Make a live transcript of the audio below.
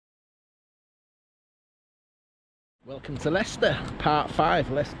Welcome to Leicester, part 5,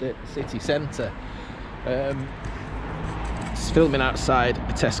 Leicester City Centre. It's filming outside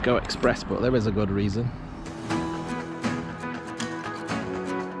a Tesco Express, but there is a good reason.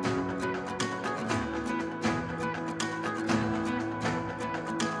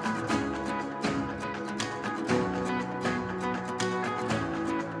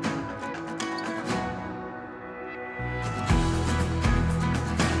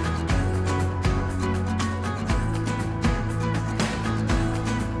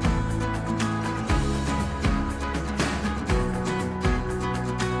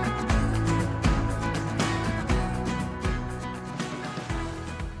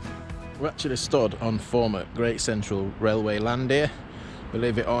 We're actually stood on former Great Central Railway land here,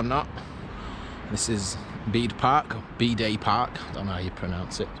 believe it or not. This is Bede Park, or Bede Park, I don't know how you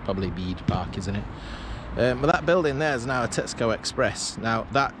pronounce it, it's probably Bede Park, isn't it? But that building there is now a Tesco Express. Now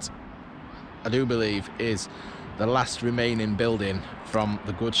that, I do believe, is the last remaining building from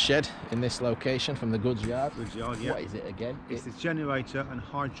the goods shed in this location, from the goods yard. Goods yard, yeah. What is it again? It's the generator and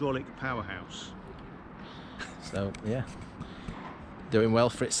hydraulic powerhouse. So, yeah. Doing well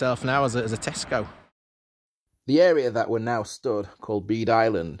for itself now as a Tesco. The area that we're now stood, called Bede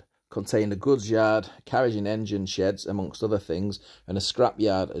Island, contained a goods yard, carriage and engine sheds, amongst other things, and a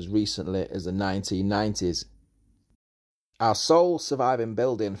scrapyard as recently as the 1990s. Our sole surviving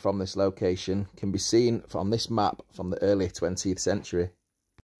building from this location can be seen on this map from the early 20th century.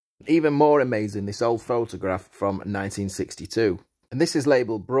 Even more amazing, this old photograph from 1962. And this is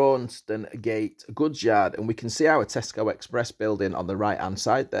labelled Braunstone Gate Goods Yard, and we can see our Tesco Express building on the right hand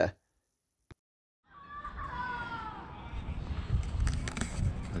side there.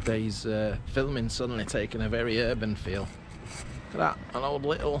 The day's filming suddenly taking a very urban feel. Look at that, an old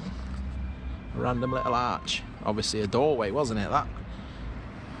little, random little arch. Obviously a doorway, wasn't it, that?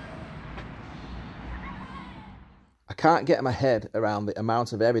 I can't get my head around the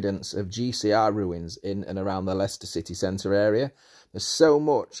amount of evidence of GCR ruins in and around the Leicester City Centre area. There's so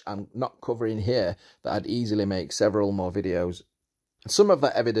much I'm not covering here that I'd easily make several more videos. Some of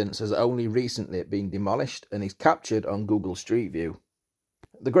that evidence has only recently been demolished and is captured on Google Street View.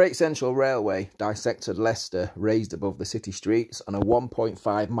 The Great Central Railway dissected Leicester, raised above the city streets, on a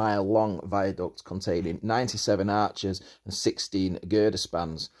 1.5 mile long viaduct containing 97 arches and 16 girder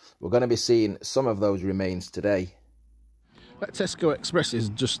spans. We're going to be seeing some of those remains today. That Tesco Express is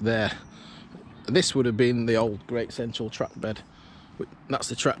just there. This would have been the old Great Central track bed. That's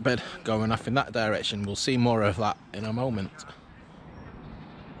the track bed going off in that direction. We'll see more of that in a moment.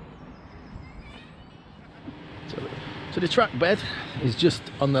 So the track bed is just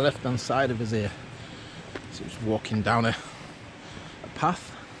on the left hand side of us here. So just walking down a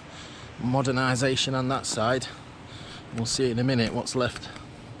path. Modernisation on that side. We'll see in a minute what's left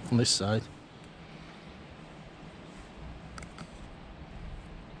on this side.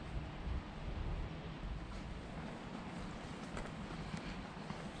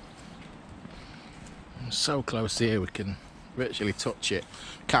 So close here we can virtually touch it.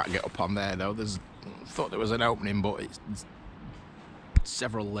 Can't get up on there though. Thought there was an opening, but it's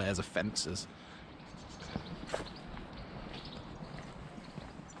several layers of fences.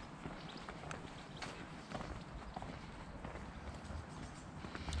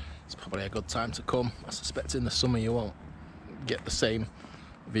 It's probably a good time to come. I suspect in the summer you won't get the same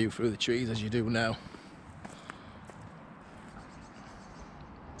view through the trees as you do now.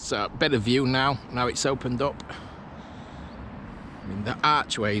 So better view now it's opened up. I mean, the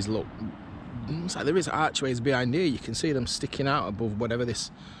archways look, it's like there is archways behind here. You can see them sticking out above whatever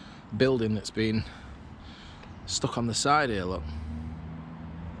this building that's been stuck on the side here, look.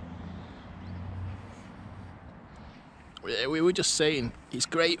 We were just saying, it's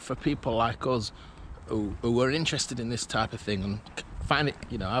great for people like us who are interested in this type of thing and find it,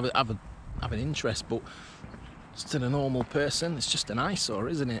 you know, have an interest, but to the normal person, it's just an eyesore,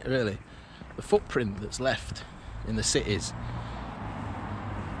 isn't it, really? The footprint that's left in the cities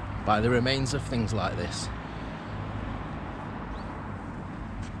by the remains of things like this.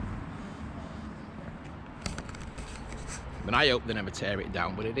 I mean, I hope they never tear it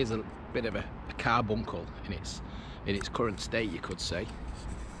down, but it is a bit of a carbuncle in its current state, you could say.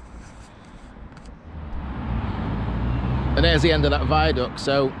 And there's the end of that viaduct.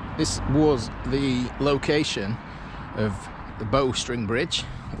 So this was the location of the Bowstring Bridge.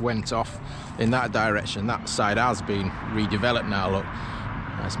 It went off in that direction. That side has been redeveloped now, look.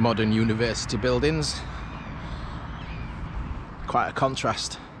 Nice modern university buildings. Quite a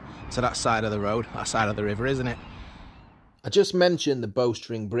contrast to that side of the road, that side of the river, isn't it? I just mentioned the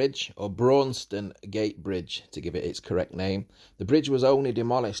Bowstring Bridge, or Braunstone Gate Bridge to give it its correct name. The bridge was only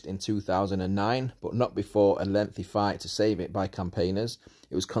demolished in 2009, but not before a lengthy fight to save it by campaigners.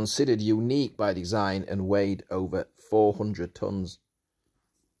 It was considered unique by design and weighed over 400 tonnes.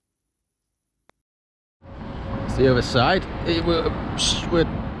 It's the other side. We're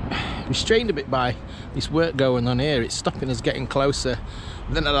restrained a bit by this work going on here. It's stopping us getting closer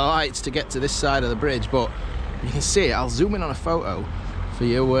than the lights to get to this side of the bridge, but you can see it. I'll zoom in on a photo for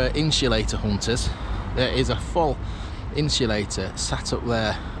you insulator hunters. There is a full insulator sat up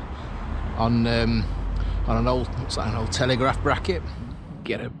there on an old, looks like an old telegraph bracket.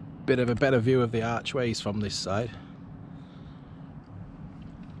 Get a bit of a better view of the archways from this side.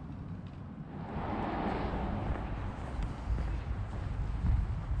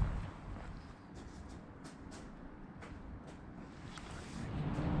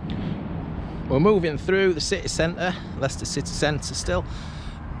 We're moving through the city centre, Leicester City Centre still.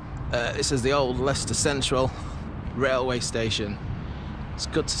 This is the old Leicester Central railway station. It's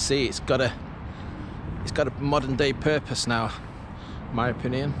good to see. It's got a modern day purpose now, in my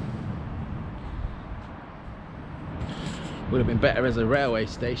opinion. Would have been better as a railway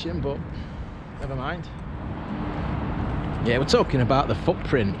station, but never mind. Yeah, we're talking about the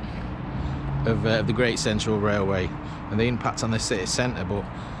footprint of the Great Central Railway and the impact on the city centre, but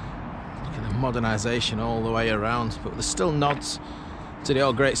look at the modernisation all the way around. But there's still nods to the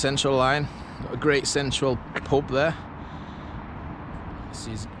old Great Central line. Got a Great Central pub there. This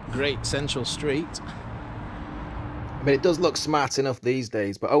is Great Central Street. I mean, it does look smart enough these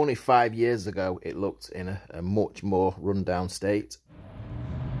days, but only 5 years ago it looked in a much more run-down state.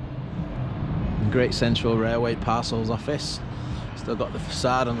 Great Central Railway Parcels Office. Still got the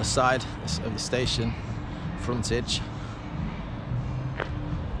facade on the side of the station frontage.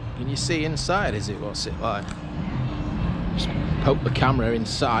 Can you see inside? What's it like? Just poke the camera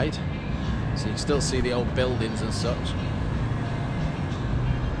inside so you can still see the old buildings and such.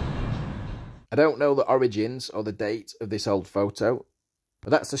 I don't know the origins or the date of this old photo, but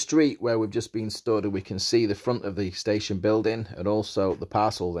that's the street where we've just been stood, and we can see the front of the station building and also the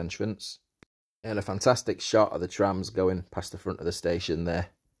parcels entrance. And a fantastic shot of the trams going past the front of the station there.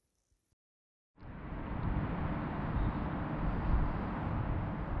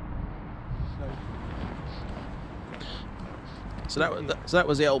 So that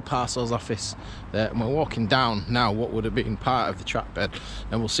was the old parcels office there, and we're walking down now what would have been part of the track bed,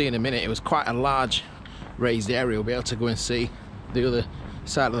 and we'll see in a minute. It was quite a large raised area. We'll be able to go and see the other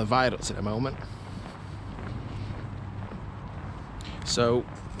side of the viaduct in a moment. So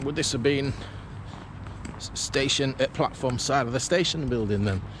would this have been station at platform side of the station building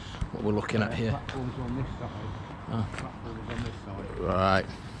then, what we're looking at here? Platforms on this side. Platforms on this side. Right.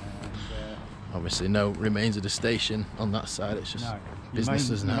 And, obviously no remains of the station on that side, it's just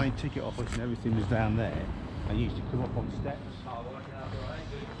businesses now. The main ticket office and everything was down there. I used to come up on steps.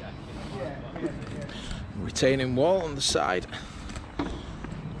 Retaining wall on the side.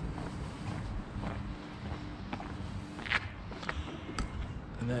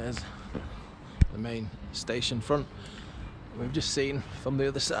 And there's the main station front we've just seen from the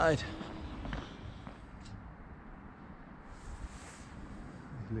other side.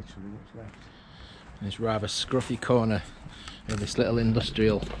 There's literally what's left. In this rather scruffy corner of this little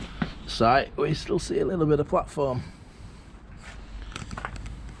industrial site, we still see a little bit of platform.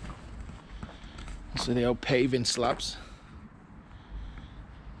 So the old paving slabs.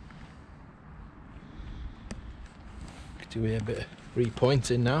 Do we have a bit of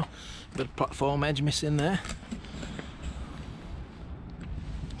repointing now? Bit of platform edge missing there.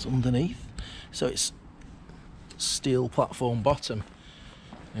 It's underneath, so it's steel platform bottom.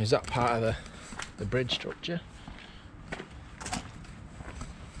 Is that part of the bridge structure?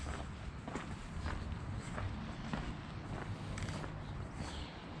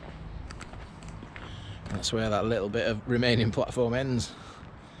 That's where that little bit of remaining platform ends.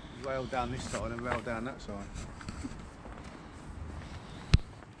 Rail down this side and rail down that side.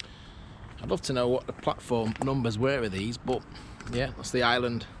 I'd love to know what the platform numbers were of these, but yeah, that's the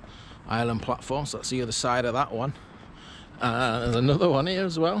island platform, so that's the other side of that one. There's another one here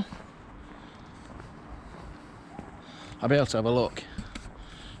as well. I'll be able to have a look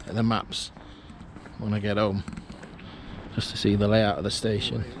at the maps when I get home, just to see the layout of the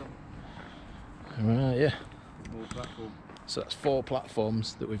station. Right, yeah. So that's 4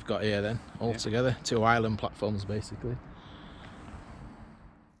 platforms that we've got here then, all together. 2 island platforms basically.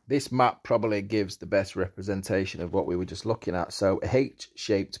 This map probably gives the best representation of what we were just looking at. So a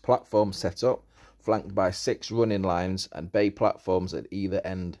H-shaped platform setup, flanked by 6 running lines and bay platforms at either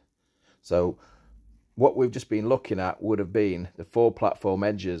end. So What we've just been looking at would have been the 4 platform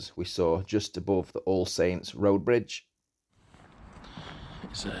edges we saw just above the All Saints Road Bridge.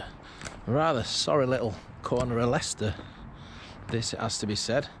 It's a rather sorry little corner of Leicester, this, it has to be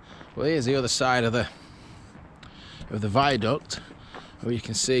said. Well, here's the other side of the viaduct, where you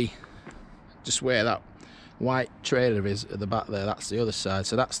can see just where that white trailer is at the back there. That's the other side,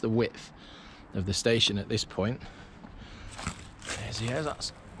 so that's the width of the station at this point.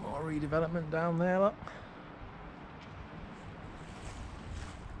 That's more redevelopment down there, look.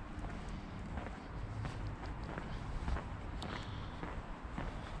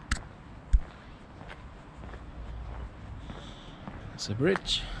 It's a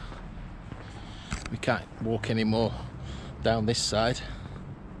bridge. We can't walk anymore down this side.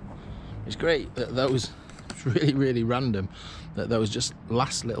 It's great that those, it's really random that those just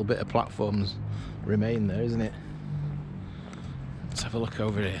last little bit of platforms remain there, isn't it? Let's have a look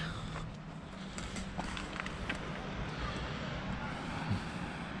over here.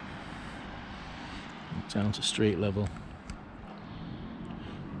 Down to street level.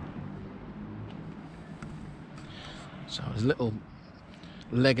 So there's a little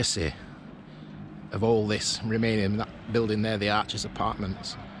legacy of all this remaining in that building there, the Archers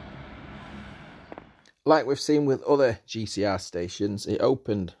Apartments. Like we've seen with other GCR stations, it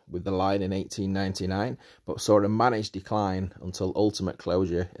opened with the line in 1899, but saw a managed decline until ultimate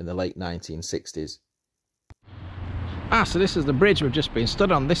closure in the late 1960s. Ah, so this is the bridge we've just been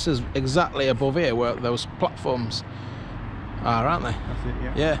stood on. This is exactly above here where those platforms are, aren't they? That's it,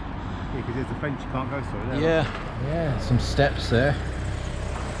 yeah. Yeah. Yeah, because there's a fence you can't go through there. Yeah, some steps there.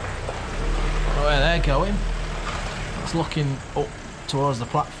 Where they're going. It's looking up towards the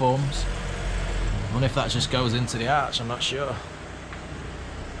platforms. I wonder if that just goes into the arch, I'm not sure.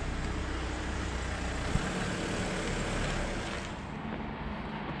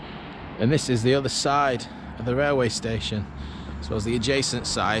 And this is the other side of the railway station. I suppose the adjacent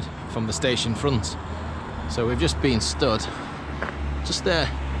side from the station front. So we've just been stood just there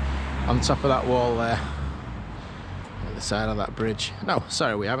on top of that wall there at the side of that bridge. No,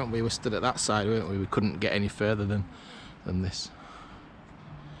 sorry, we haven't. We were stood at that side, weren't we? We couldn't get any further than this.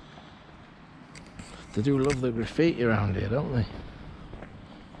 They do love the graffiti around here, don't they?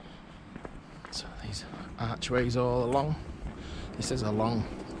 So these archways all along. This is a long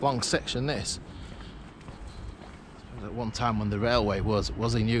section, this. At one time when the railway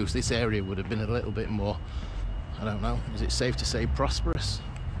was in use, this area would have been a little bit more, I don't know, is it safe to say prosperous?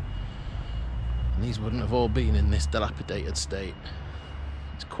 And these wouldn't have all been in this dilapidated state.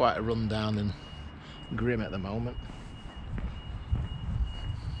 It's quite a rundown and grim at the moment.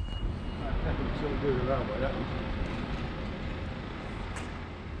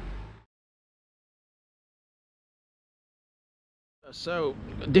 So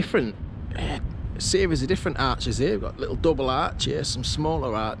different series of different arches here. We've got little double arch here, some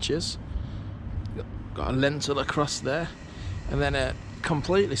smaller arches, got a lintel across there, and then a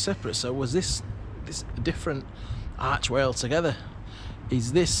completely separate. So was this different archway altogether?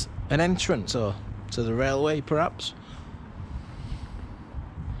 Is this an entrance or to the railway perhaps?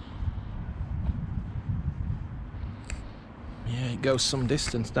 Yeah, it goes some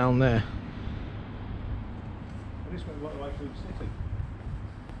distance down there. This went right the way through the city.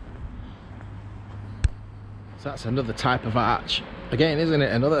 So that's another type of arch again, isn't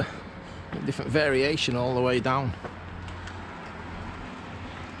it? Another different variation all the way down.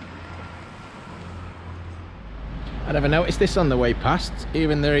 I never noticed this on the way past.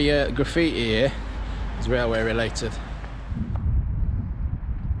 Even the graffiti here is railway related.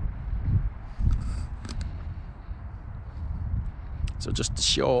 So just a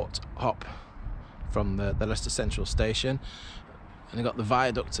short hop from the Leicester Central station, and you've got the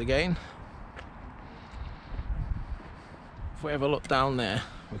viaduct again. If we have a look down there,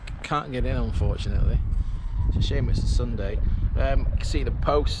 we can't get in unfortunately. It's a shame it's a Sunday. You can see the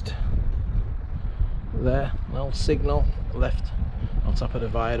post there, an old signal left on top of the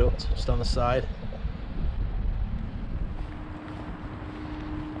viaduct, just on the side.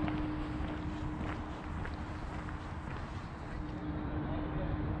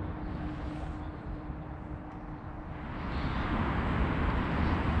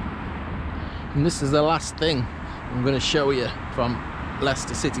 And this is the last thing I'm going to show you from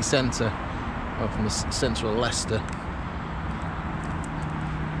Leicester City Centre, or from the central Leicester.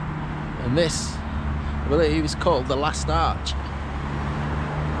 And this, I believe, is called the Last Arch.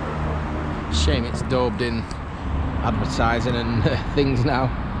 Shame it's daubed in advertising and things now.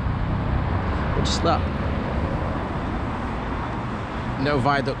 But just that. No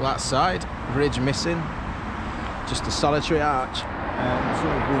viaduct that side, bridge missing, just a solitary arch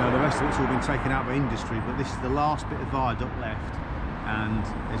Sort of, you know, the rest of it's all been taken out by industry, but this is the last bit of viaduct left, and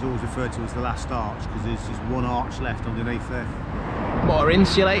it's always referred to as the last arch because there's just one arch left underneath there. More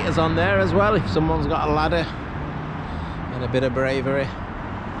insulators on there as well if someone's got a ladder and a bit of bravery.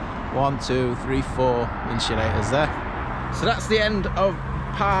 1, 2, 3, 4 insulators there. So that's the end of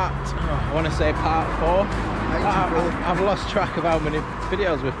part, I want to say part 4. I've lost track of how many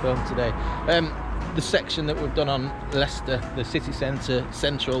videos we've filmed today. The section that we've done on Leicester, the city centre,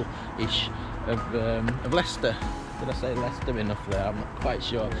 central-ish of Leicester. Did I say Leicester enough there? I'm not quite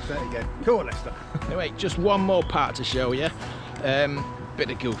sure. Say it again. Cool, Leicester. Anyway, just one more part to show you.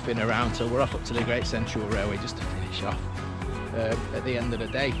 Bit of goofing around, so we're off up to the Great Central Railway just to finish off at the end of the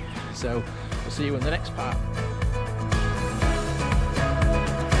day. So we'll see you in the next part.